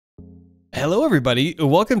Hello everybody,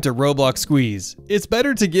 welcome to Roblox Squeeze. It's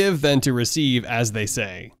better to give than to receive, as they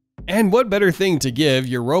say. And what better thing to give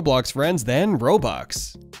your Roblox friends than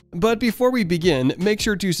Robux? But before we begin, make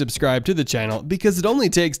sure to subscribe to the channel because it only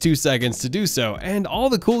takes 2 seconds to do so and all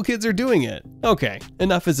the cool kids are doing it. Okay,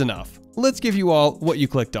 enough is enough. Let's give you all what you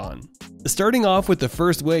clicked on. Starting off with the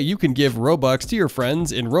first way you can give Robux to your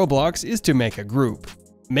friends in Roblox is to make a group.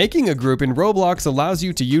 Making a group in Roblox allows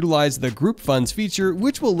you to utilize the group funds feature,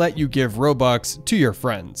 which will let you give Robux to your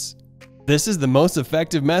friends. This is the most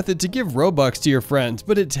effective method to give Robux to your friends,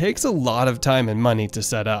 but it takes a lot of time and money to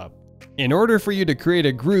set up. In order for you to create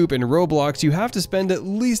a group in Roblox, you have to spend at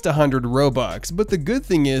least 100 Robux, but the good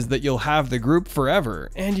thing is that you'll have the group forever,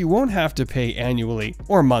 and you won't have to pay annually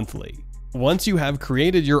or monthly. Once you have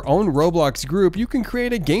created your own Roblox group, you can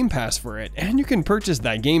create a game pass for it, and you can purchase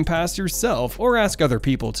that game pass yourself or ask other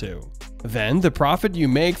people to. Then, the profit you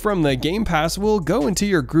make from the game pass will go into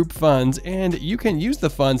your group funds, and you can use the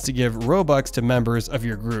funds to give Robux to members of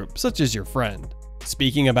your group, such as your friend.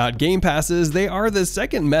 Speaking about game passes, they are the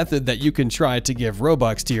second method that you can try to give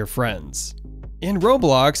Robux to your friends. In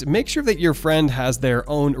Roblox, make sure that your friend has their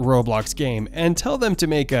own Roblox game and tell them to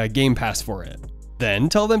make a game pass for it. Then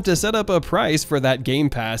tell them to set up a price for that game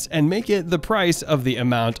pass and make it the price of the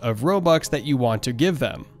amount of Robux that you want to give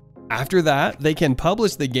them. After that, they can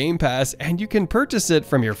publish the game pass and you can purchase it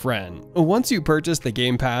from your friend. Once you purchase the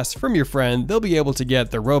game pass from your friend, they'll be able to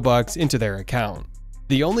get the Robux into their account.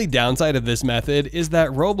 The only downside of this method is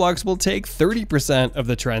that Roblox will take 30% of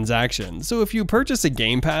the transaction, so if you purchase a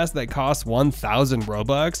game pass that costs 1,000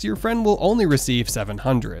 Robux, your friend will only receive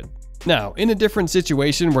 700. Now, in a different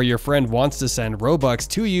situation where your friend wants to send Robux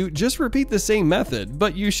to you, just repeat the same method,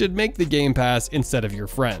 but you should make the game pass instead of your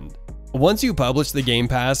friend. Once you publish the game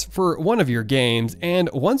pass for one of your games, and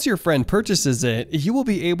once your friend purchases it, you will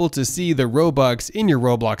be able to see the Robux in your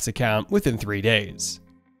Roblox account within 3 days.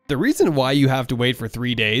 The reason why you have to wait for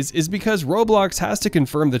 3 days is because Roblox has to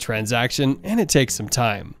confirm the transaction and it takes some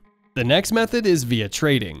time. The next method is via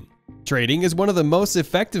trading. Trading is one of the most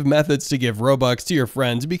effective methods to give Robux to your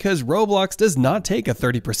friends because Roblox does not take a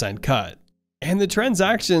 30% cut, and the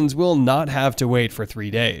transactions will not have to wait for 3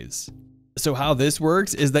 days. So how this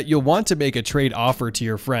works is that you'll want to make a trade offer to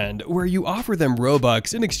your friend where you offer them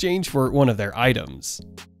Robux in exchange for one of their items.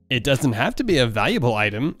 It doesn't have to be a valuable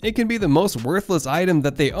item, it can be the most worthless item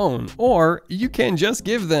that they own, or you can just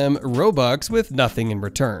give them Robux with nothing in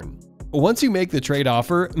return. Once you make the trade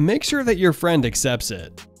offer, make sure that your friend accepts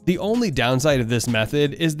it. The only downside of this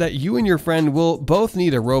method is that you and your friend will both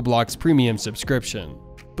need a Roblox premium subscription,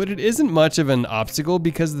 but it isn't much of an obstacle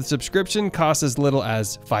because the subscription costs as little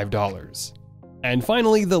as $5. And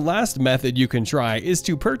finally, the last method you can try is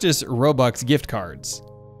to purchase Robux gift cards.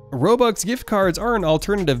 Robux gift cards are an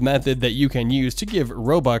alternative method that you can use to give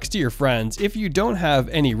Robux to your friends if you don't have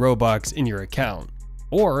any Robux in your account,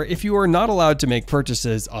 or if you are not allowed to make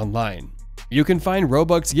purchases online. You can find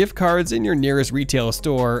Robux gift cards in your nearest retail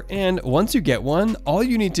store, and once you get one, all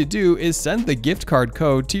you need to do is send the gift card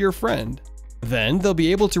code to your friend. Then they'll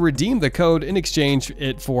be able to redeem the code and exchange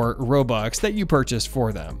it for Robux that you purchased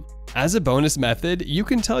for them. As a bonus method, you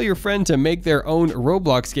can tell your friend to make their own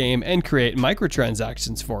Roblox game and create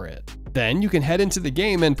microtransactions for it. Then you can head into the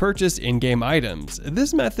game and purchase in-game items.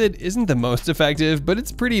 This method isn't the most effective, but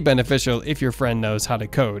it's pretty beneficial if your friend knows how to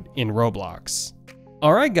code in Roblox.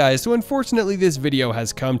 Alright guys, so unfortunately this video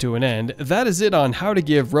has come to an end. That is it on how to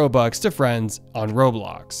give Robux to friends on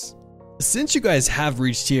Roblox. Since you guys have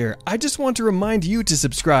reached here, I just want to remind you to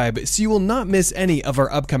subscribe so you will not miss any of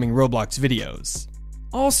our upcoming Roblox videos.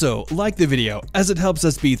 Also, like the video as it helps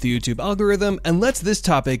us beat the YouTube algorithm and lets this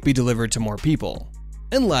topic be delivered to more people.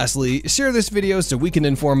 And lastly, share this video so we can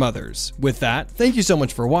inform others. With that, thank you so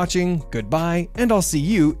much for watching, goodbye, and I'll see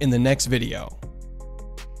you in the next video.